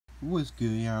What's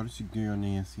good, y'all? This your girl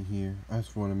Nancy here. I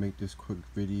just want to make this quick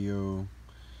video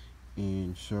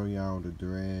and show y'all the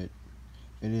Dread.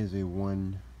 It is a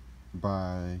 1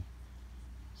 by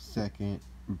 2nd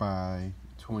by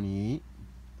 28,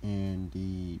 and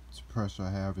the suppressor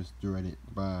I have is threaded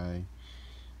by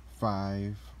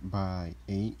 5 by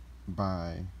 8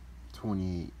 by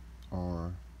 28,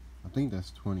 or I think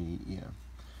that's 28. Yeah,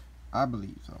 I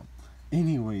believe so.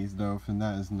 Anyways, though, for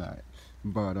that is not.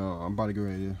 But I'm about to get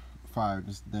ready to fire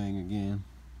this thing again,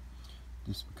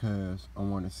 just because I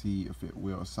want to see if it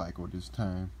will cycle this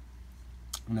time.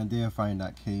 And I did find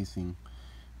that casing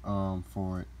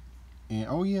for it, and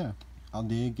oh yeah, I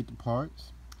did get the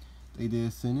parts. They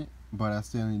did send it, but I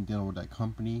still ain't dealing with that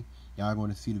company. Y'all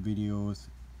going to see the videos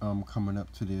coming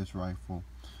up to this rifle,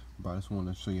 but I just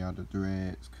want to show y'all the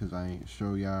threads because I ain't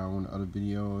show y'all on the other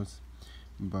videos.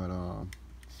 But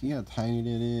see how tiny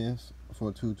that is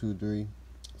for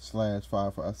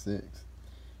 223/556.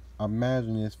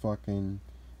 Imagine this fucking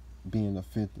being a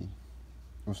 50,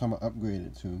 which I'm gonna upgrade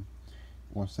it to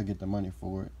once I get the money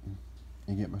for it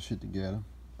and get my shit together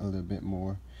a little bit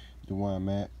more to where I'm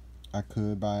at. I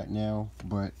could buy it now,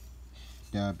 but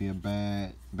that'd be a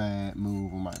bad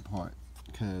move on my part,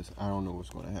 because I don't know what's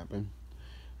gonna happen.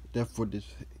 That's for this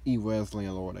EVS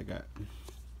landlord I got.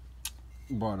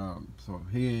 But so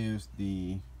here's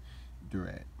the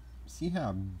Dread. See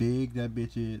how big that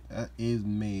bitch is? That is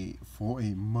made for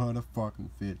a motherfucking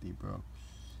 50, bro.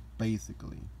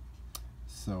 Basically.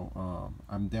 So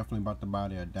I'm definitely about to buy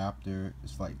the adapter.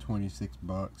 It's like 26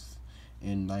 bucks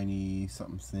and 90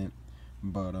 something cent.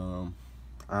 But I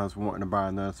was wanting to buy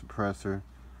another suppressor.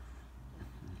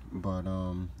 But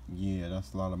yeah,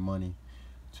 that's a lot of money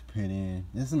to put in.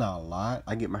 This is not a lot.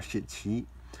 I get my shit cheap.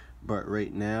 But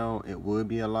right now it would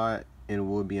be a lot, and it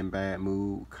would be in bad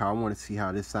mood. Cause I want to see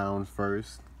how this sounds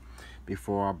first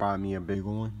before I buy me a big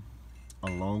one, a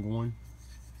long one.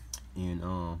 And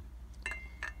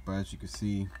but as you can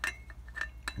see,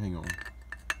 hang on.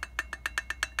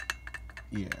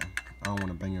 Yeah, I don't want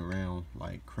to bang it around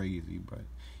like crazy, but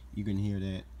you can hear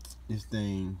that this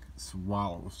thing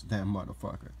swallows that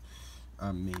motherfucker.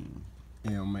 I mean, it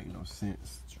don't make no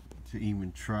sense to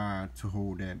even try to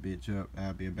hold that bitch up.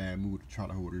 That'd be a bad move to try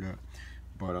to hold it up.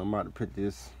 But I'm about to put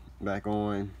this back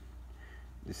on.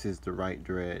 This is the right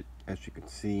Dread, as you can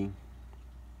see.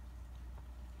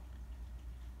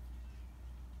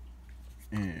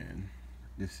 And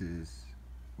this is,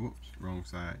 whoops, wrong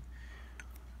side.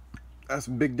 That's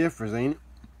a big difference, ain't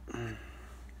it?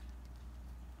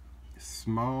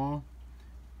 Small,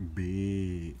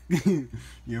 big.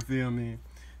 You feel me?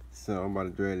 So I'm about to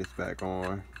dread this back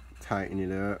on, tighten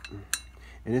it up.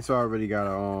 And it's already got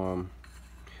a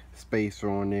spacer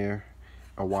on there,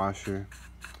 a washer,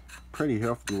 pretty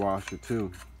hefty washer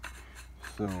too.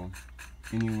 So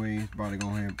anyways, about to go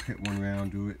ahead and put one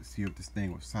round, do it, see if this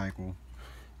thing will cycle.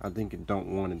 I think it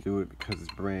don't want to do it because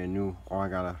it's brand new, or I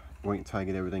gotta wait until I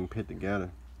get everything put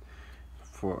together.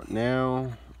 For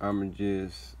now, I'ma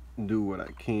just do what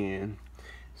I can.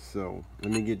 So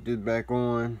let me get this back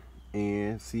on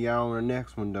and see y'all on the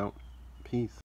next one though. Peace.